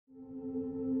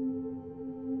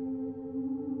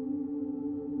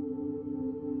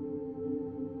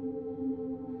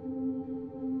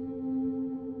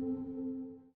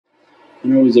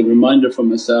And always a reminder for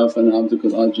myself, and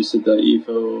abdukal ajiz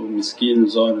da'ifu miskeen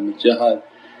zalim al-jahad,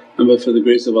 and but for the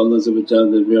grace of Allah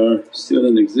that we are still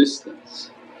in existence.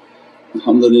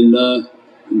 Alhamdulillah,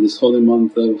 in this holy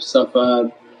month of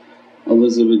Safar,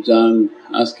 Allah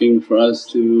asking for us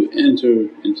to enter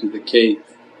into the cave,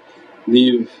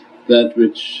 leave that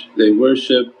which they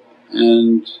worship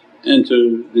and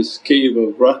enter this cave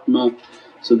of rahmah,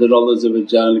 so that Allah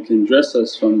can dress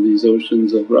us from these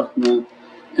oceans of rahmah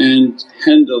and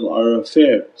handle our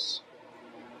affairs.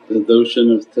 The ocean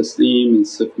of taslim and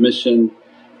submission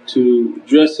to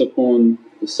dress upon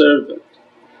the servant.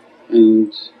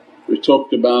 And we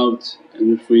talked about,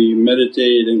 and if we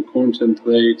meditate and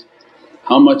contemplate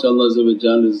how much Allah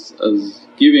is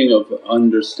giving of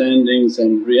understandings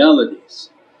and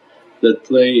realities that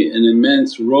play an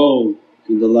immense role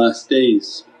in the last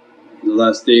days. The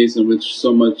last days in which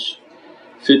so much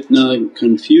fitna and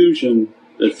confusion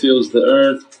that fills the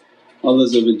earth, Allah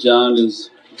is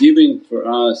giving for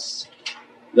us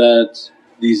that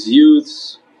these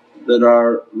youths that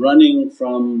are running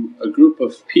from a group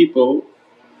of people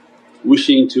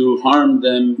wishing to harm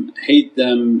them, hate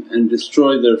them and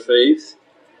destroy their faith,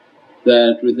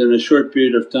 that within a short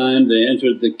period of time they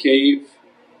entered the cave.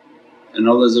 And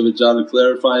Allah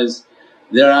clarifies,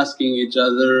 they're asking each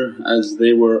other as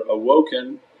they were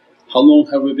awoken, how long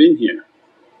have we been here?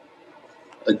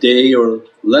 A day or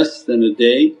less than a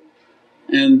day,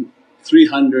 and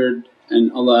 300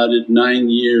 and Allah added 9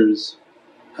 years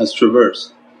has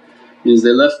traversed. Means they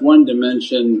left one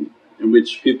dimension in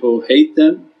which people hate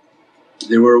them,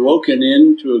 they were awoken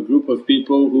into a group of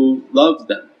people who loved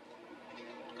them.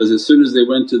 Because as soon as they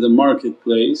went to the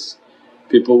marketplace,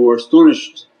 people were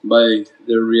astonished by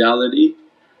their reality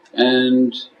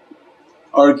and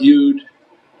argued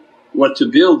what to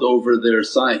build over their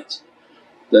sight,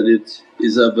 that it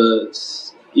is of a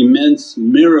immense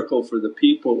miracle for the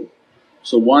people.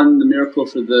 So one, the miracle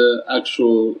for the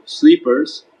actual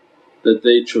sleepers, that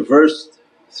they traversed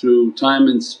through time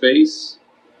and space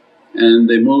and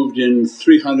they moved in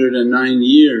 309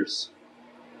 years,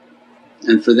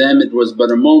 and for them it was but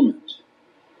a moment,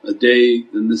 a day.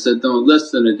 Then they said, no,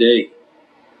 less than a day.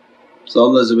 So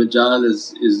Allah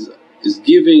is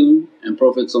giving, and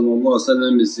Prophet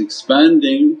is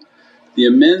expanding the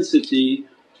immensity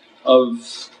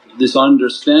of this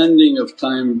understanding of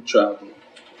time travel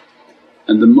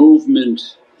and the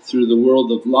movement through the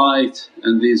world of light,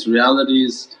 and these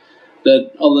realities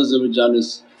that Allah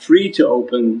is free to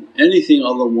open anything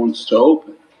Allah wants to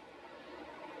open,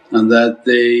 and that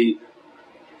they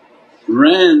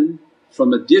ran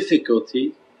from a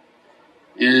difficulty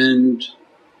and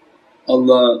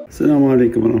Allah… As-salamu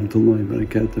alaykum wa rahmatullahi wa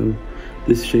barakatuh.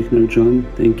 This is Shaykh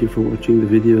Nurjan. Thank you for watching the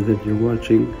video that you're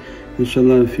watching.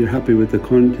 Inshallah, if you're happy with the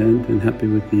content and happy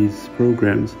with these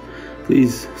programs,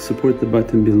 please support the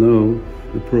button below,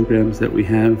 the programs that we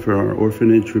have for our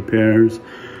orphanage repairs,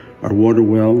 our water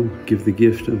well, Give the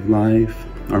Gift of Life,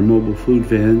 our mobile food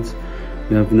vans.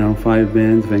 We have now 5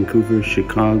 vans: Vancouver,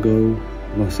 Chicago,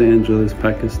 Los Angeles,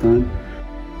 Pakistan.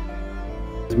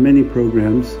 There's many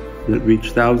programs that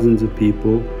reach thousands of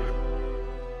people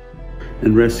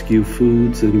and rescue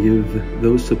foods and give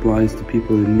those supplies to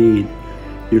people in need.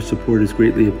 Your support is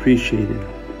greatly appreciated.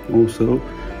 Also,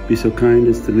 be so kind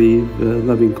as to leave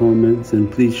loving comments,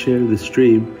 and please share the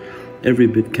stream. Every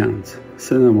bit counts.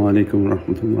 As-salamu alaykum wa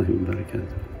rahmatullahi wa barakatuh.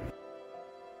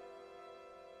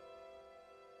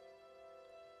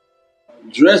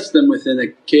 Dressed them within a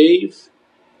cave,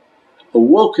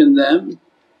 awoken them,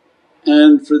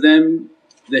 and for them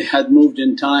they had moved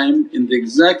in time in the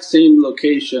exact same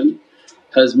location,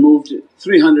 has moved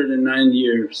 309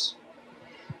 years.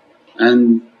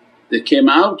 And they came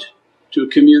out to a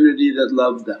community that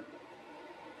loved them,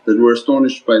 that were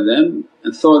astonished by them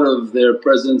and thought of their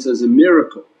presence as a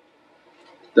miracle,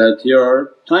 that here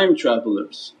are time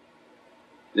travellers.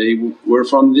 They were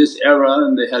from this era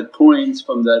and they had coins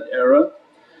from that era,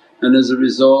 and as a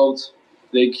result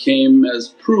they came as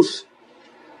proof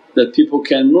that people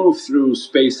can move through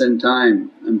space and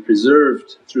time and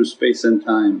preserved through space and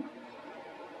time.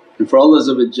 And for Allah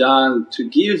to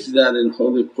give that in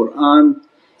Holy Qur'an,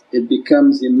 it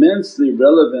becomes immensely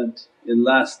relevant in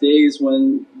last days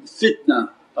when fitna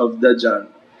of Dajjal.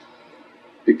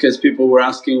 Because people were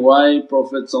asking why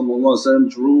Prophet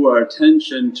drew our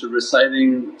attention to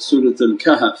reciting Surah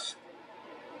Kahf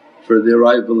for the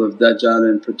arrival of Dajjal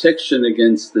and protection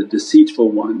against the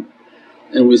deceitful one.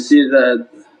 And we see that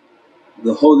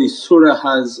the holy surah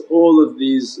has all of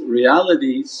these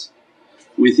realities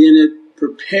within it,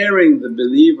 preparing the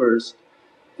believers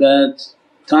that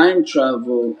time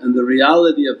travel and the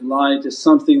reality of light is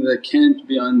something that can't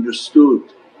be understood.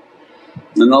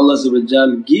 And Allah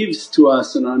gives to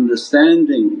us an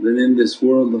understanding that in this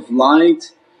world of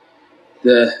light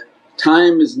the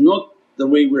time is not the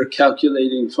way we're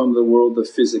calculating from the world of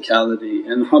physicality.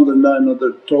 And alhamdulillah in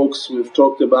other talks we've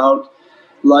talked about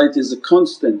light is a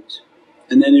constant,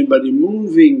 and anybody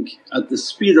moving at the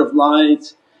speed of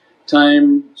light,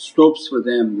 time stops for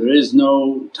them. There is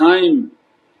no time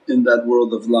in that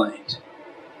world of light,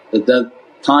 that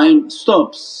time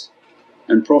stops.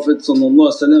 And Prophet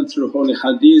through holy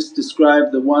hadith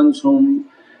described the ones whom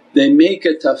they make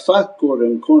a tafakkur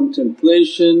and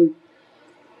contemplation,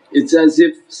 it's as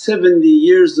if 70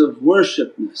 years of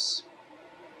worshipness,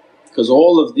 because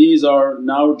all of these are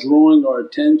now drawing our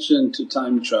attention to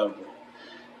time travel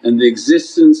and the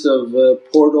existence of a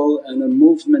portal and a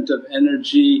movement of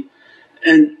energy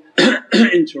and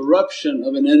interruption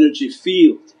of an energy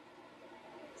field.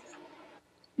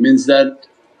 Means that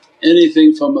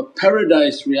anything from a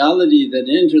paradise reality that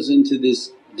enters into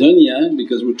this dunya,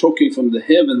 because we're talking from the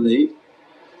heavenly,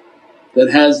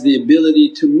 that has the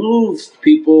ability to move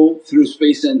people through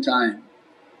space and time.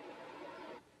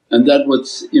 And that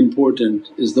what's important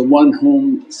is the one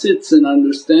whom sits and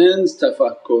understands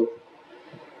tafakkur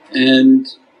and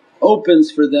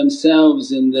opens for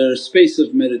themselves in their space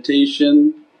of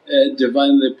meditation a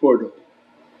divinely portal,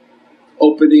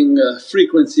 opening a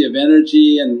frequency of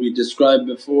energy. And we described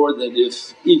before that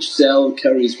if each cell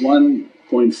carries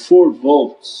 1.4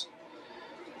 volts,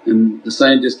 and the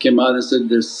scientists came out and said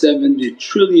there's 70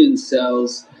 trillion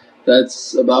cells,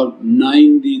 that's about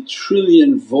 90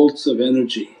 trillion volts of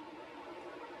energy.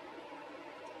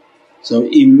 So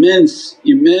immense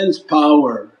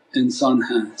power insan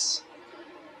has.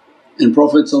 And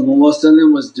Prophet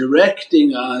was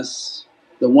directing us,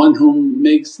 the one whom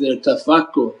makes their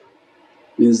tafakkur,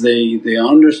 means they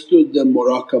understood the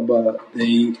muraqabah,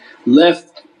 they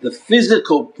left the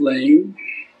physical plane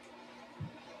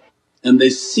and they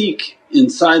seek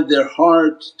inside their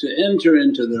heart to enter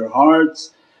into their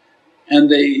hearts, and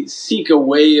they seek a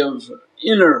way of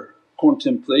inner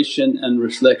contemplation and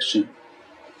reflection.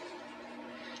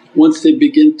 Once they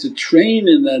begin to train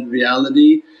in that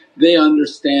reality, they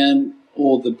understand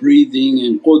all the breathing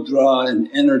and qudra and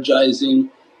energizing,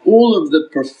 all of the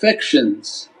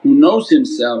perfections. Who knows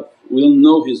himself will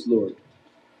know his Lord.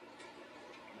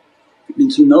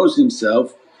 Means who knows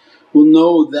himself will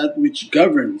know that which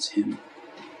governs him.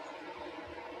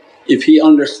 If he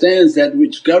understands that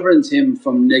which governs him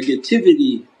from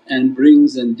negativity and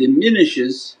brings and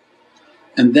diminishes,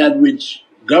 and that which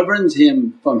governs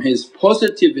him from his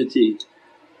positivity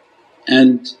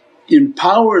and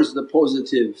empowers the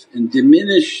positive and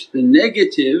diminish the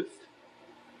negative,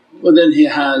 well then he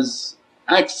has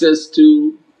access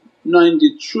to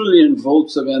 90 trillion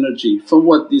volts of energy from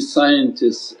what these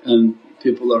scientists and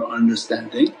people are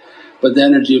understanding. But the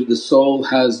energy of the soul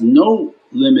has no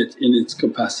limit in its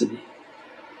capacity,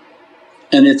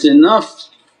 and it's enough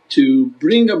to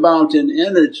bring about an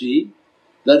energy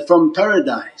that from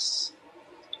paradise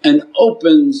and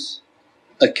opens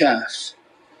a kahf,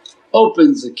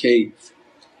 opens a cave.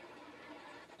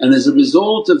 And as a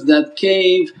result of that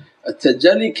cave a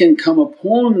tajalli can come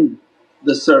upon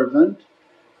the servant,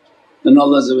 and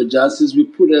Allah says, we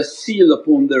put a seal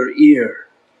upon their ear.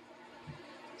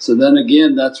 So then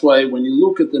again that's why when you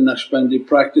look at the Naqshbandi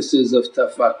practices of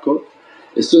tafakkur,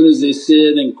 as soon as they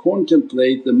sit and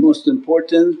contemplate, the most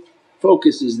important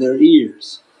focus is their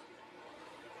ears.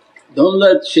 Don't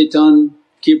let shaitan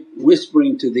keep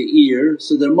whispering to the ear,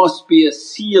 so there must be a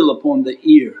seal upon the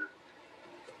ear,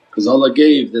 because Allah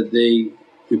gave that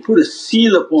we put a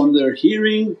seal upon their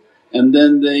hearing and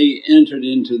then they entered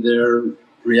into their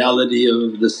reality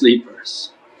of the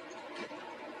sleepers.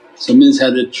 So means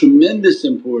had a tremendous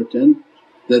importance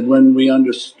that when we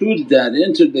understood that,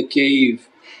 entered the cave,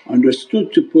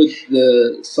 understood to put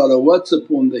the salawats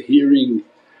upon the hearing,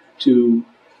 to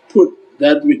put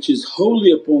that which is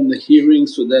holy upon the hearing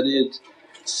so that it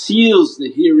seals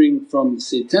the hearing from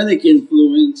satanic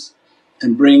influence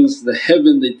and brings the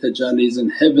heavenly tajallis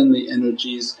and heavenly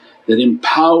energies that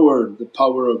empower the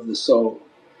power of the soul.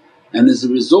 And as a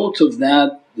result of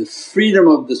that, the freedom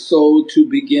of the soul to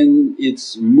begin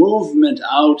its movement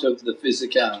out of the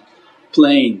physical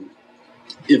plane.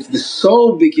 If the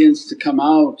soul begins to come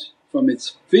out from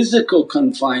its physical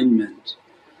confinement,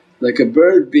 like a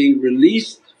bird being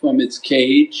released from its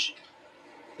cage,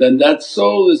 then that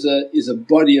soul is a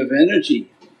body of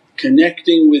energy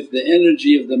connecting with the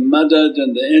energy of the madad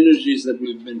and the energies that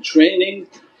we've been training,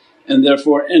 and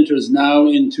therefore enters now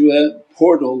into a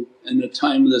portal and a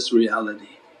timeless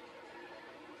reality.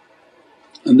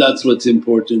 And that's what's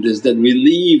important, is that we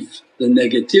leave the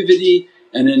negativity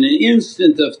and in an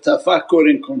instant of tafakkur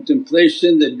and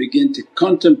contemplation they begin to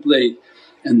contemplate,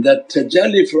 and that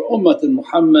tajalli for Ummat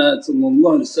Muhammad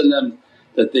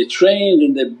that they trained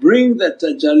and they bring that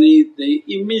tajalli, they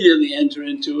immediately enter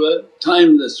into a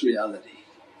timeless reality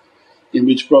in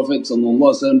which Prophet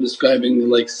describing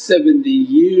like 70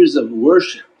 years of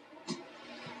worship.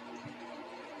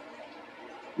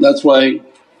 That's why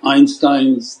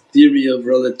Einstein's theory of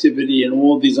relativity and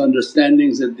all these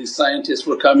understandings that these scientists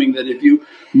were coming, that if you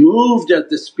moved at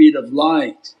the speed of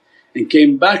light and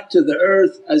came back to the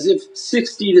earth as if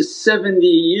 60 to 70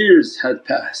 years had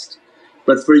passed,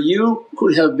 but for you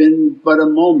could have been but a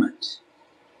moment.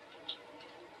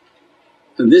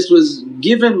 And this was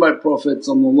given by Prophet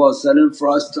for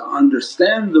us to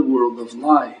understand the world of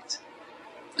light.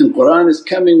 And Qur'an is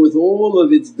coming with all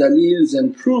of its daleels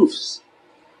and proofs,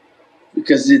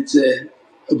 because it's a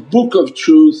book of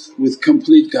truth with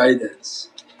complete guidance.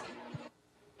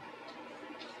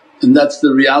 And that's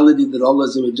the reality that Allah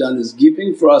is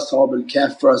giving for Ashab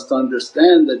al-Kahf, for us to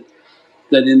understand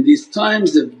that in these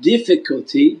times of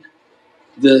difficulty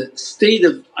the state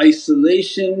of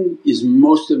isolation is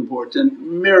most important.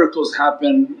 Miracles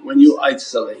happen when you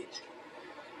isolate.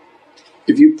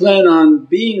 If you plan on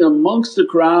being amongst the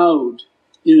crowd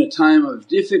in a time of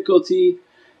difficulty,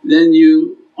 then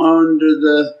you are under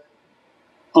the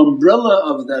umbrella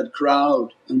of that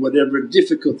crowd and whatever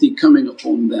difficulty coming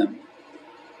upon them.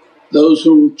 Those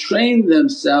whom train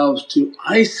themselves to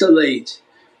isolate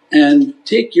and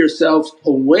take yourself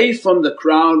away from the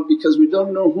crowd, because we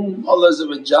don't know whom Allah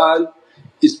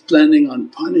is planning on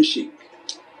punishing.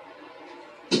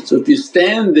 So if you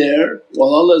stand there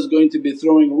while Allah is going to be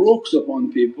throwing rocks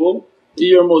upon people,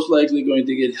 you're most likely going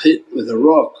to get hit with a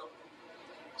rock.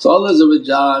 So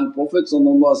Allah Prophet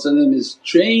is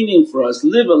training for us,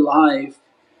 live a life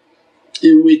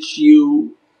in which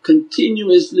you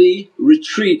continuously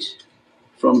retreat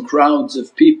from crowds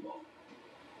of people.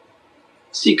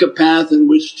 Seek a path in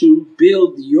which to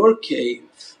build your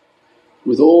cave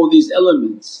with all these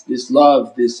elements, this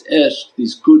love, this ishq,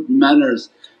 these good manners,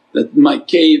 that my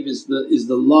cave is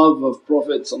the love of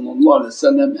Prophet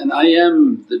and I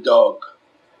am the dog.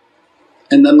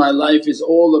 And then my life is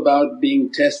all about being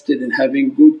tested and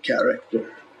having good character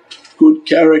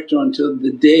until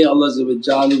the day Allah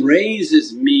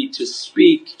raises me to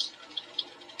speak,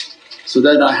 so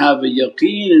that I have a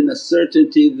yaqeen and a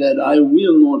certainty that I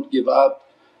will not give up,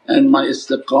 and my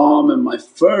istiqam and my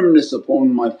firmness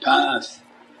upon my path.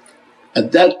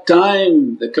 At that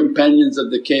time the companions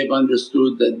of the cave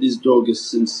understood that this dog is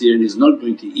sincere and he's not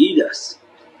going to eat us,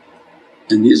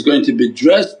 and he's going to be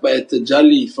dressed by a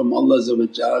tajalli from Allah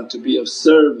to be of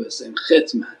service and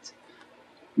khidmat.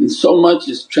 And so much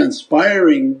is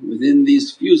transpiring within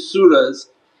these few surahs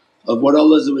of what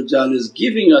Allah is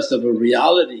giving us of a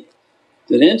reality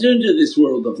that enter into this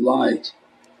world of light.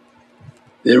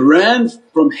 They ran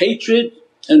from hatred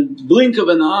and blink of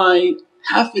an eye,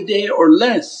 half a day or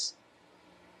less.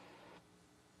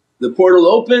 The portal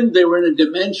opened, they were in a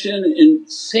dimension in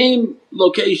same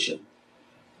location,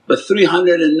 but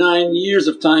 309 years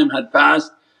of time had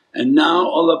passed, and now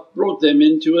Allah brought them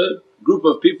into a group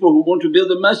of people who want to build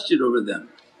a masjid over them.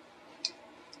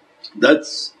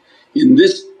 That's in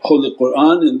this holy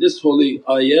Qur'an, in this holy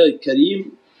ayah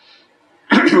kareem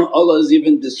Allah is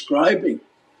even describing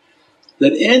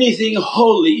that anything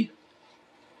holy,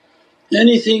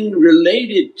 anything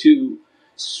related to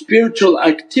spiritual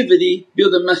activity,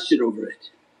 build a masjid over it.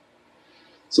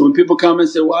 So when people come and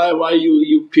say, why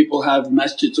you people have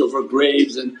masjids over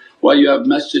graves, and why you have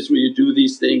masjids where you do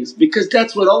these things, because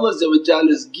that's what Allah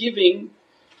is giving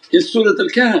in Surah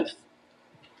Kahf.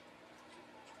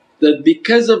 That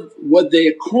because of what they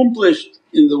accomplished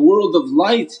in the world of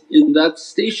light, in that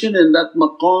station, in that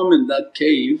maqam, in that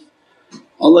cave,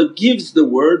 Allah gives the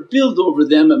word, build over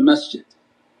them a masjid.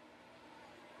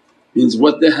 Means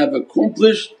what they have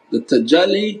accomplished, the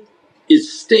tajalli, it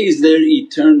stays there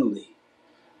eternally.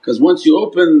 Because once you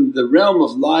open the realm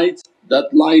of light,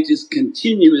 that light is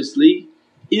continuously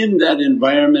in that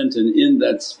environment and in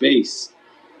that space.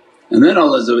 And then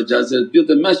Allah says, build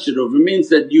a masjid over, means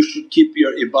that you should keep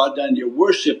your ibadah and your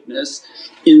worshipness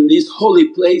in these holy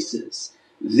places.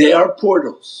 They are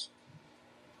portals,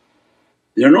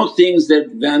 they are not things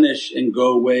that vanish and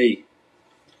go away.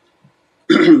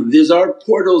 These are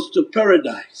portals to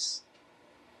paradise,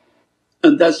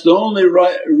 and that's the only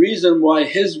reason why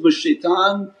Hizb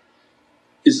al-Shaitan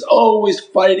is always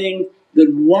fighting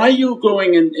that why you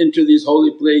going into these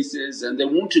holy places, and they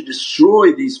want to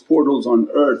destroy these portals on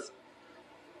earth.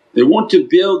 They want to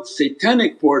build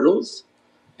satanic portals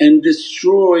and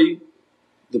destroy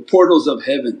the portals of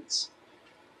heavens,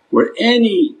 where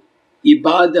any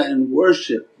ibadah and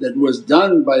worship that was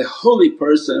done by a holy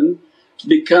person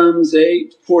becomes a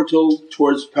portal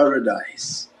towards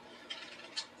paradise.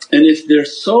 And if their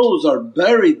souls are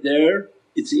buried there,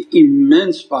 it's an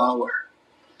immense power.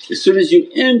 As soon as you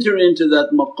enter into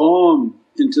that maqam,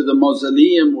 into the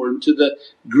mausoleum or into the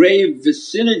grave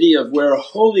vicinity of where a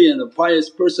holy and a pious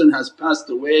person has passed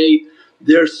away,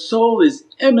 their soul is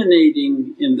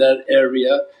emanating in that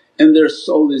area and their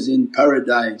soul is in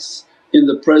paradise in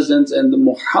the presence, and the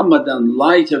Muhammadan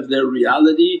light of their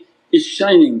reality is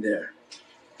shining there.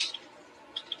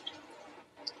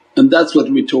 And that's what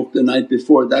we talked the night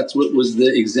before, that's what was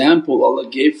the example Allah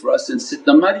gave for us in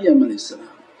Sitta Maryam.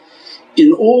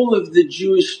 In all of the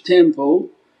Jewish temple,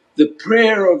 the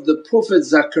prayer of the Prophet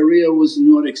Zakaria was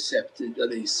not accepted.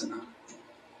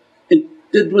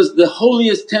 It was the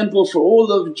holiest temple for all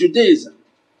of Judaism,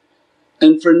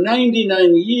 and for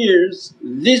 99 years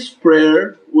this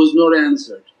prayer was not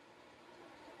answered.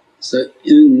 So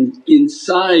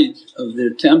inside of their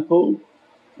temple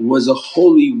was a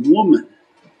holy woman,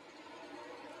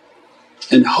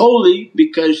 and holy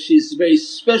because she's very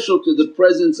special to the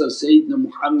presence of Sayyidina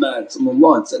Muhammad.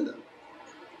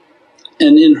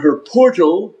 And in her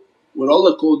portal, what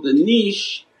Allah called the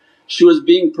niche, she was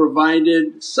being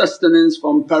provided sustenance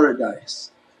from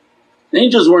paradise. The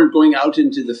angels weren't going out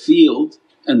into the field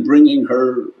and bringing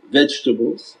her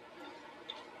vegetables.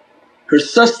 Her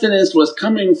sustenance was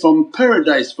coming from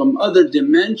paradise, from other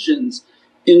dimensions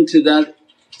into that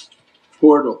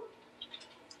portal.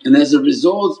 And as a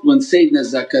result, when Sayyidina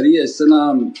Zakaria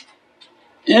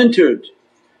entered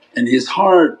and his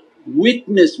heart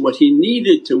witnessed what he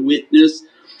needed to witness,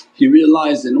 he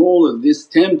realized, in all of this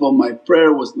temple my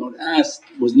prayer was not asked,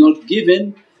 was not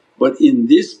given, but in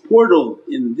this portal,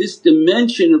 in this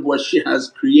dimension of what she has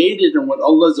created and what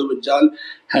Allah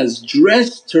has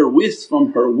dressed her with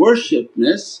from her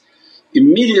worshipness.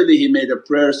 Immediately he made a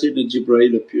prayer, Sayyidina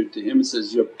Jibreel appeared to him and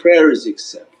says, "Your prayer is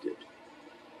accepted."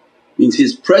 Means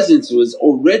his presence was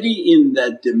already in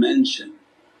that dimension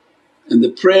and the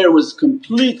prayer was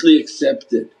completely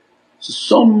accepted.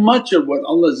 So much of what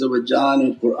Allah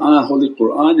in Qur'an, Holy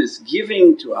Qur'an is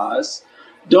giving to us,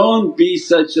 don't be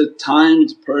such a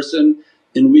timed person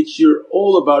in which you're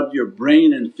all about your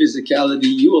brain and physicality,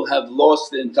 you will have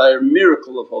lost the entire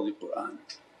miracle of Holy Qur'an.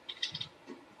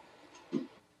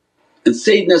 And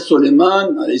Sayyidina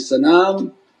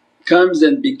Sulaiman comes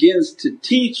and begins to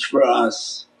teach for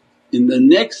us in the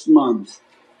next month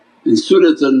in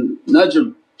Surah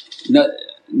Al-Najm,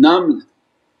 Naml,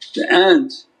 the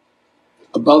ant,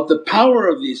 about the power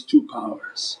of these two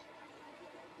powers.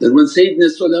 That when Sayyidina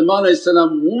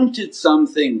Sulaiman wanted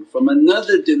something from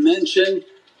another dimension,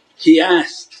 he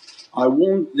asked, "I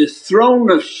want the throne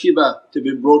of Shiba to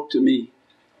be brought to me."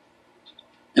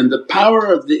 And the power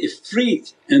of the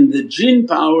Ifrit and the jinn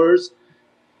powers,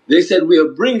 they said,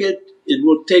 "We'll bring it, it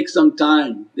will take some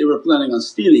time." They were planning on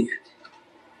stealing it.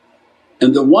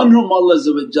 And the one whom Allah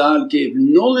gave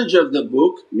knowledge of the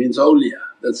book means awliya,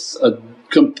 that's a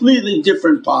completely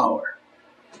different power.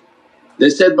 They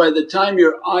said, "By the time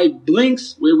your eye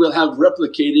blinks we will have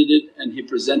replicated it," and he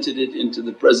presented it into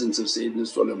the presence of Sayyidina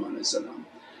Sulaiman.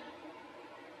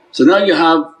 So now you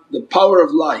have the power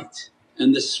of light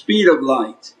and the speed of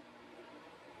light.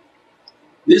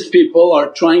 These people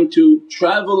are trying to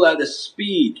travel at a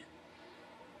speed.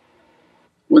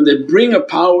 When they bring a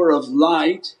power of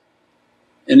light,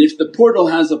 and if the portal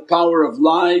has a power of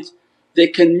light, they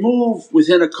can move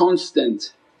within a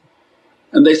constant.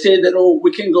 And they say that, "Oh, we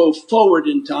can go forward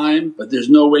in time but there's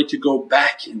no way to go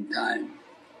back in time."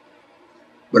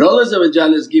 But Allah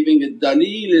is giving a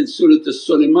daleel in Surah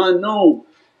Al-Sulaiman, no,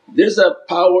 there's a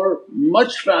power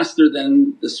much faster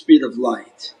than the speed of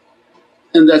light,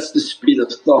 and that's the speed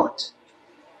of thought.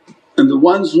 And the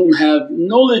ones whom have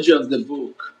knowledge of the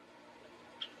book,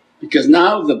 because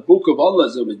now the book of Allah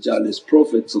is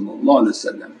Prophet,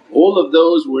 all of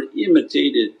those were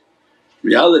imitated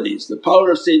realities. The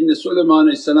power of Sayyidina Sulaiman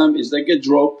is like a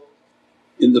drop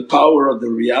in the power of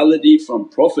the reality from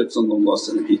Prophet.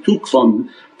 He took from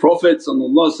Prophet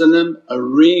a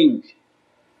ring,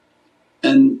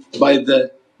 and by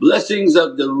the blessings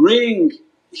of the ring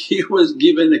he was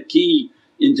given a key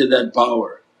into that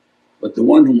power. But the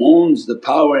one who owns the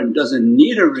power and doesn't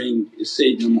need a ring is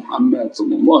Sayyidina Muhammad.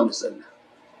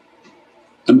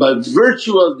 And by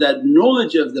virtue of that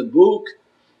knowledge of the book,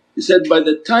 he said, "By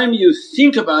the time you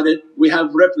think about it we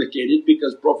have replicated,"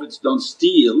 because Prophets don't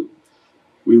steal,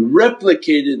 we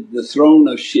replicated the throne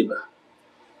of Shiba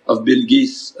of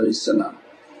Bilqis.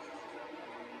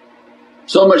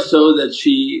 So much so that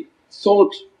she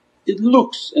thought, "It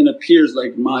looks and appears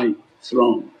like my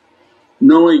throne."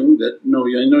 knowing that, no,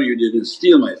 I know you didn't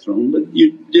steal my throne but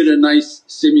you did a nice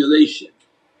simulation.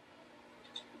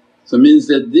 So it means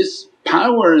that this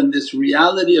power and this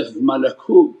reality of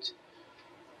malakut,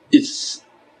 it's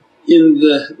in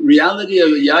the reality of,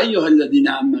 Ya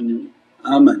ayyuhalladhina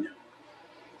amanu,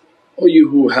 O you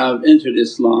who have entered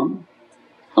Islam,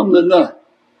 alhamdulillah.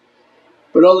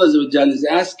 But Allah is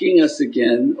asking us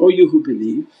again, O you who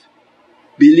believe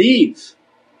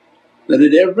that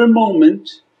at every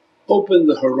moment open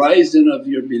the horizon of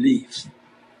your belief.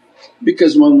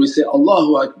 Because when we say,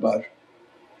 Allahu Akbar,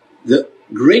 the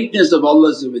greatness of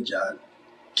Allah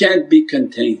can't be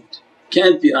contained,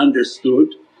 can't be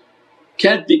understood,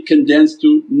 can't be condensed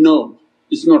to, no,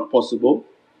 it's not possible.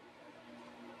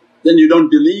 Then you don't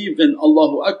believe in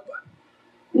Allahu Akbar.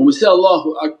 When we say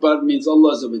Allahu Akbar means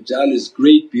Allah is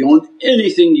great beyond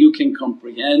anything you can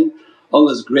comprehend.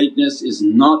 Allah's greatness is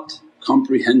not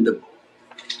comprehensible.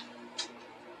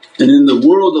 And in the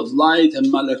world of light and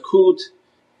malakut,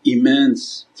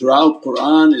 immense. Throughout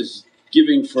Qur'an is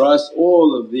giving for us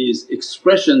all of these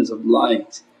expressions of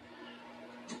light,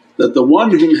 that the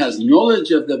one whom has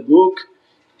knowledge of the book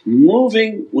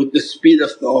moving with the speed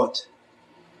of thought.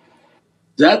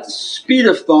 That speed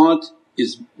of thought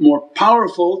is more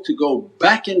powerful to go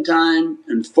back in time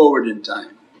and forward in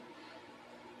time.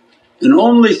 And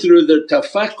only through their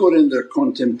tafakkur and their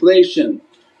contemplation,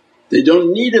 they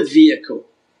don't need a vehicle,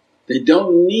 they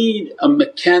don't need a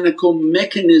mechanical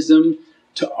mechanism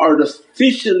to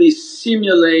artificially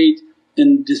simulate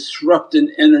and disrupt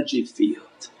an energy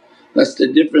field. That's the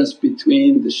difference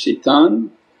between the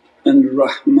shaitan and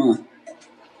Rahman.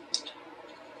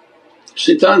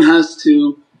 Shaitan has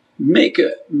to make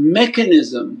a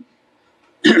mechanism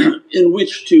in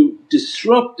which to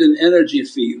disrupt an energy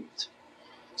field.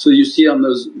 So you see on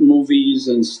those movies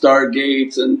and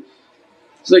stargates, and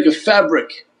it's like a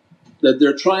fabric that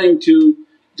they're trying to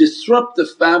disrupt the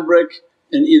fabric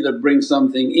and either bring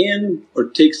something in or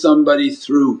take somebody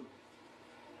through.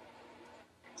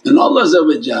 And Allah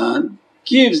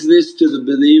gives this to the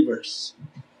believers,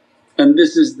 and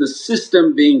this is the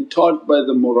system being taught by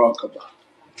the muraqabah,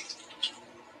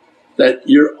 that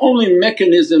your only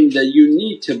mechanism that you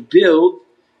need to build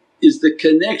is the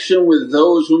connection with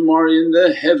those whom are in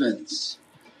the heavens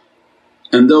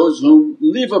and those whom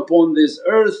live upon this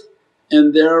earth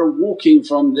and they are walking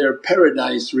from their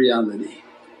paradise reality.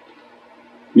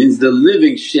 Means the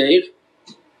living shaykh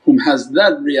whom has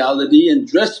that reality and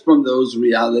dressed from those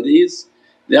realities,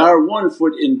 they are 1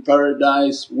 foot in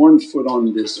paradise, 1 foot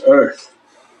on this earth,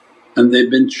 and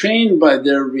they've been trained by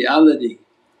their reality.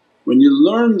 When you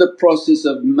learn the process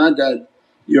of madad,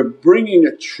 you're bringing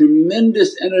a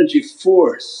tremendous energy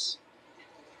force,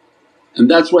 and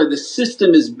that's why the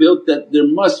system is built that there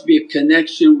must be a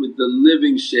connection with the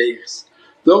living shaykhs.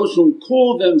 Those whom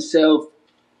call themselves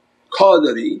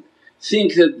Qadiri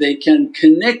think that they can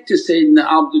connect to Sayyidina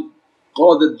Abdul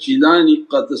Qadir Jilani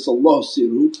Qaddasallahu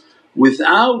Sirruh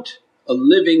without a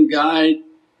living guide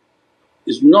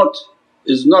is not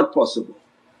possible.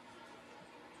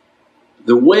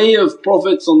 The way of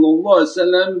Prophet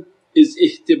is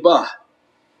ihtibah,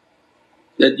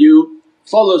 that you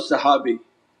follow Sahabi,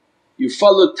 you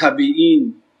follow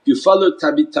tabi'een, you follow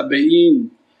tabi'een,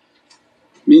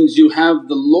 means you have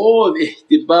the law of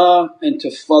ihtibah and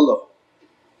to follow.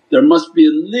 There must be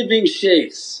living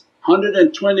shaykhs,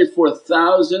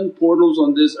 124,000 portals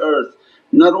on this earth,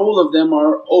 not all of them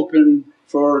are open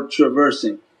for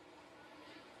traversing.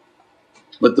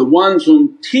 But the ones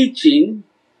whom teaching,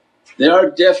 they are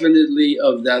definitely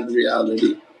of that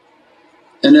reality,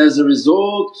 and as a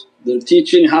result they're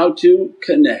teaching how to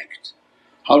connect,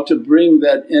 how to bring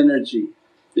that energy.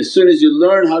 As soon as you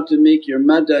learn how to make your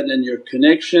madad and your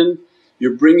connection,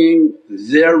 you're bringing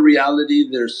their reality,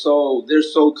 their soul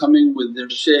coming with their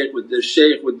shaykh, with their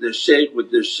shaykh, with their shaykh,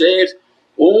 with their shaykh,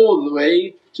 all the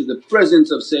way to the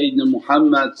presence of Sayyidina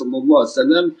Muhammad.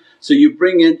 So you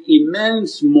bring an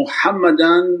immense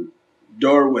Muhammadan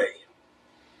doorway,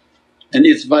 and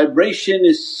its vibration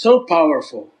is so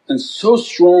powerful and so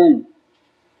strong.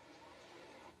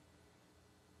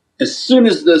 As soon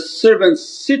as the servant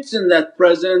sits in that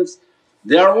presence,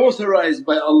 they are authorized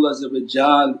by Allah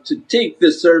to take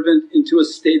the servant into a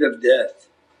state of death.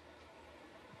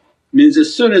 Means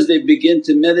as soon as they begin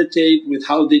to meditate, with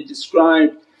how they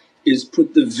describe is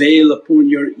put the veil upon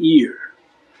your ear.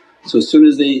 So as soon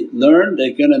as they learn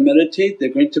they're going to meditate, they're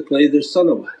going to play their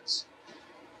salawats,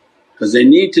 because they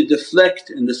need to deflect,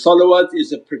 and the salawat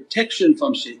is a protection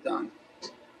from shaitan.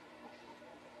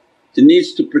 It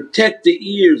needs to protect the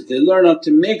ears, they learn how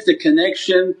to make the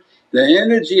connection, the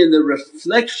energy and the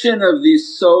reflection of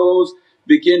these souls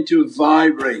begin to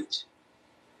vibrate.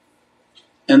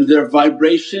 and their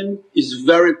vibration is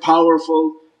very powerful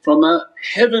from a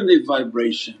heavenly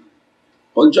vibration.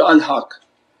 قُلْ جَاءَ الْحَقُّ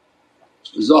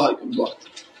وَزَهَقَ الْبَاطِلُ.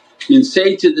 Means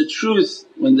say to the truth,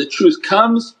 when the truth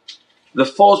comes the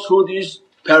falsehood is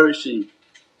perishing.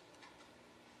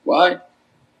 Why?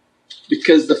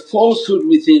 Because the falsehood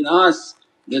within us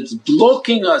that's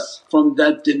blocking us from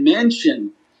that dimension,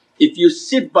 if you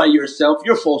sit by yourself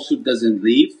your falsehood doesn't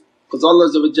leave, because Allah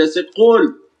said,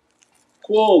 "Qul,"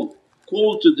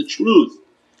 call to the truth.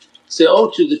 Say, "Oh,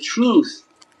 to the truth."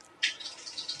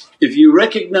 If you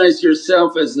recognize yourself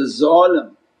as the zalim,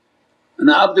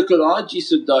 "Ana abdukal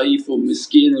ajisu da'ifu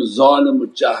miskinu zalimu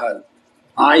jahal,"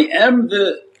 I am the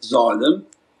zalim,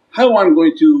 how I'm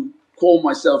going to call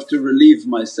myself to relieve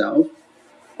myself?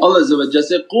 Allah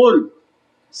said, "Qul,"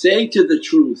 say to the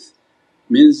truth,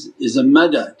 means is a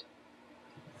madad.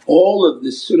 All of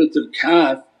this Surah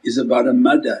Kahf is about a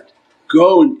madad.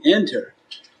 Go and enter,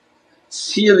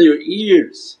 seal your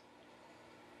ears.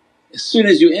 As soon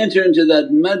as you enter into that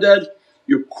madad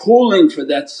you're calling for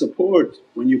that support.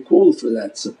 When you call for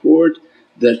that support,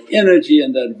 that energy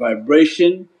and that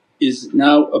vibration is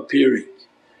now appearing.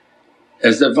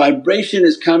 As the vibration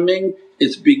is coming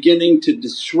it's beginning to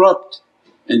disrupt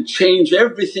and change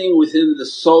everything within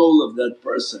the soul of that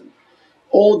person.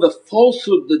 All the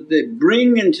falsehood that they bring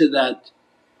into that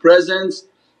presence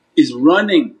is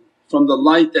running from the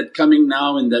light that coming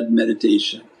now in that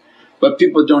meditation. But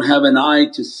people don't have an eye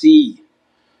to see.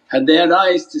 Had they had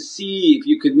eyes to see, if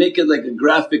you could make it like a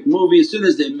graphic movie, as soon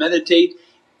as they meditate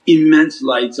immense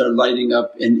lights are lighting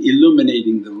up and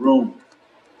illuminating the room.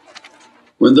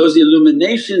 When those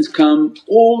illuminations come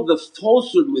all the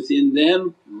falsehood within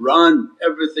them run,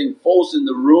 everything false in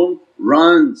the room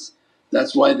runs.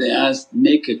 That's why they asked,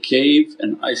 make a cave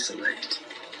and isolate.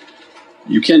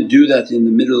 You can't do that in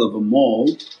the middle of a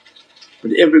mall,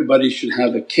 but everybody should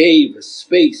have a cave, a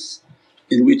space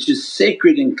in which is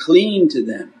sacred and clean to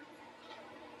them.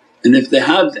 And if they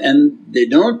have and they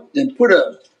don't, then put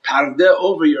a parda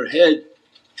over your head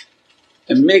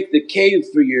and make the cave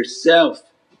for yourself.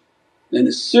 And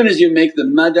as soon as you make the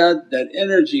madad, that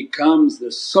energy comes,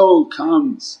 the soul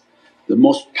comes, the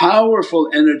most powerful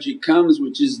energy comes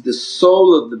which is the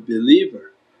soul of the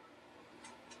believer.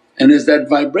 And as that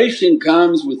vibration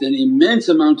comes with an immense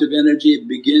amount of energy it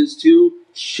begins to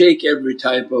shake every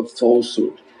type of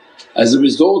falsehood. As a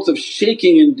result of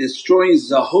shaking and destroying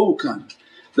zahukan,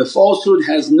 the falsehood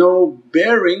has no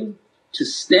bearing to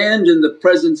stand in the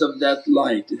presence of that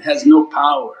light, it has no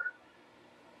power.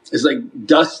 It's like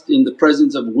dust in the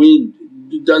presence of wind,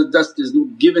 dust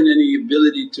isn't given any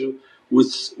ability to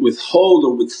withhold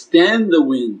or withstand the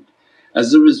wind.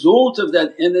 As a result of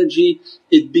that energy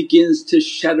it begins to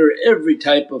shatter every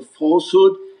type of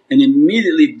falsehood and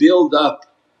immediately build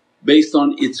up based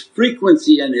on its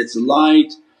frequency and its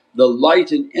light, the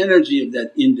light and energy of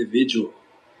that individual.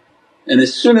 And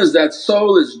as soon as that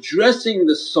soul is dressing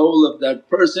the soul of that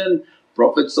person,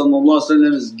 Prophet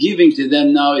is giving to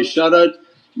them now isharat,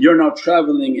 you're now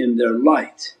travelling in their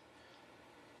light.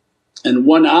 And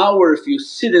 1 hour if you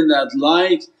sit in that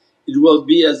light it will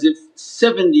be as if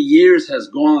 70 years has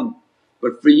gone,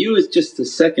 but for you it's just a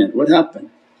second. What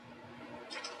happened?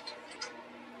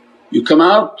 You come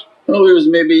out, oh it was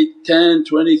maybe 10,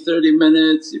 20, 30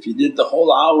 minutes, if you did the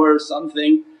whole hour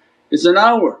something it's an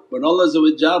hour. But Allah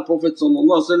Prophet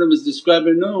is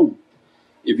describing, no,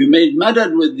 if you made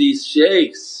madad with these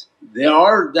shaykhs they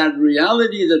are that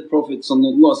reality that Prophet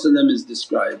is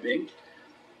describing,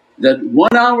 that 1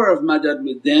 hour of madad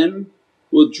with them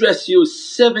will dress you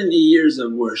 70 years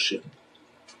of worship.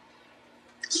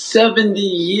 70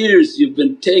 years you've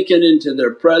been taken into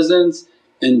their presence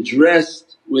and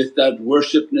dressed with that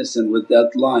worshipness and with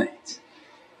that light.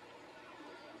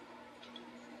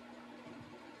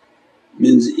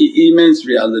 Means immense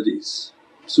realities.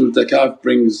 Surah Kahf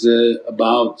brings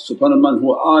about, Subhanahu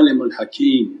huwa alimul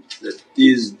hakim, that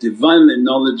these Divinely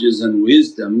knowledges and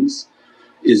wisdoms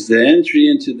is the entry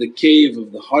into the cave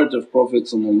of the heart of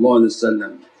Prophet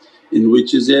in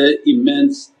which is an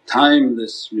immense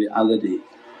timeless reality.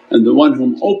 And the one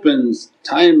whom opens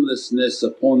timelessness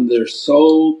upon their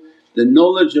soul, the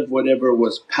knowledge of whatever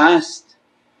was past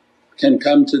can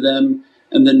come to them,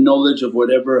 and the knowledge of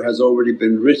whatever has already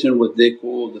been written, what they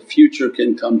call the future,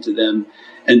 can come to them.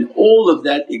 And all of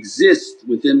that exists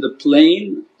within the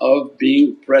plane of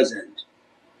being present.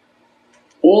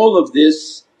 All of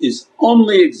this is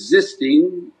only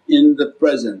existing in the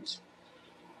present,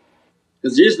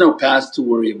 because there is no past to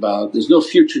worry about, there's no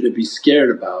future to be scared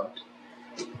about.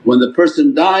 When the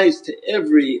person dies to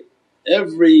every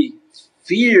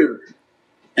fear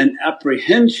and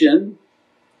apprehension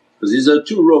because these are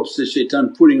two ropes that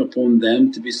shaitan putting upon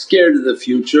them to be scared of the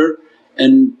future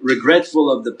and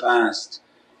regretful of the past.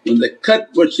 When they cut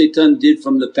what shaitan did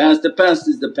from the past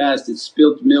is the past, it's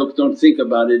spilt milk, don't think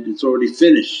about it, it's already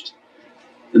finished.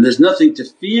 And there's nothing to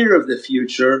fear of the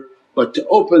future but to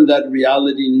open that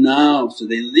reality now, so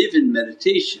they live in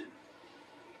meditation.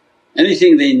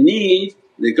 Anything they need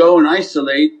they go and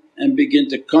isolate and begin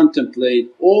to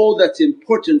contemplate. All that's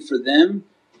important for them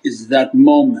is that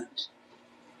moment.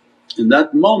 In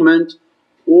that moment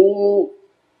all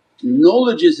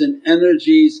knowledges and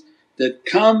energies that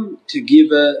come to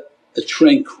give a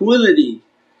tranquility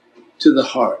to the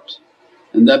heart,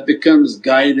 and that becomes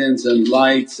guidance and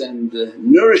lights and the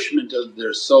nourishment of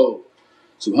their soul.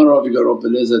 Subhana rabbika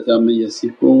rabbil izzati amma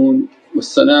yasifoon wa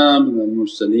salaamun alal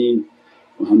mursaleen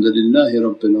walhamdulillahi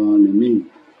rabbil alameen.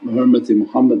 Bi hurmati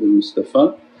Muhammadan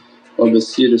Mustafa wa bi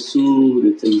siri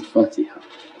Surat al-Fatiha.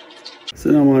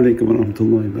 As-salamu alaykum wa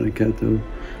rahmatullahi wa barakatuh.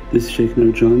 This is Shaykh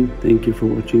Nurjan. Thank you for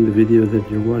watching the video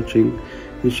that you're watching.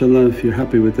 Inshallah, if you're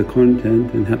happy with the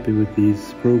content and happy with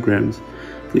these programs,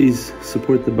 please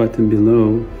support the button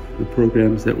below, the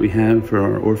programs that we have for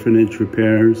our orphanage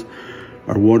repairs,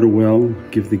 our water well,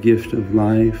 Give the Gift of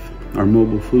Life, our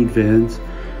mobile food vans.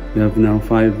 We have now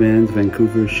 5 vans: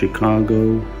 Vancouver,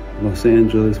 Chicago, Los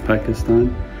Angeles,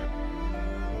 Pakistan.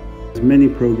 There's many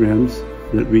programs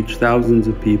that reach thousands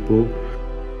of people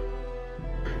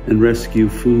and rescue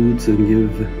foods and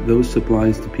give those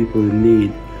supplies to people in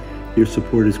need. Your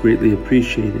support is greatly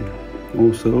appreciated.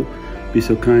 Also, be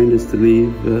so kind as to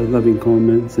leave loving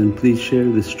comments and please share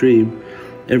the stream.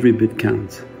 Every bit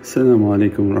counts. As-salamu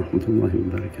alaykum wa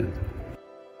rahmatullahi wa barakatuh.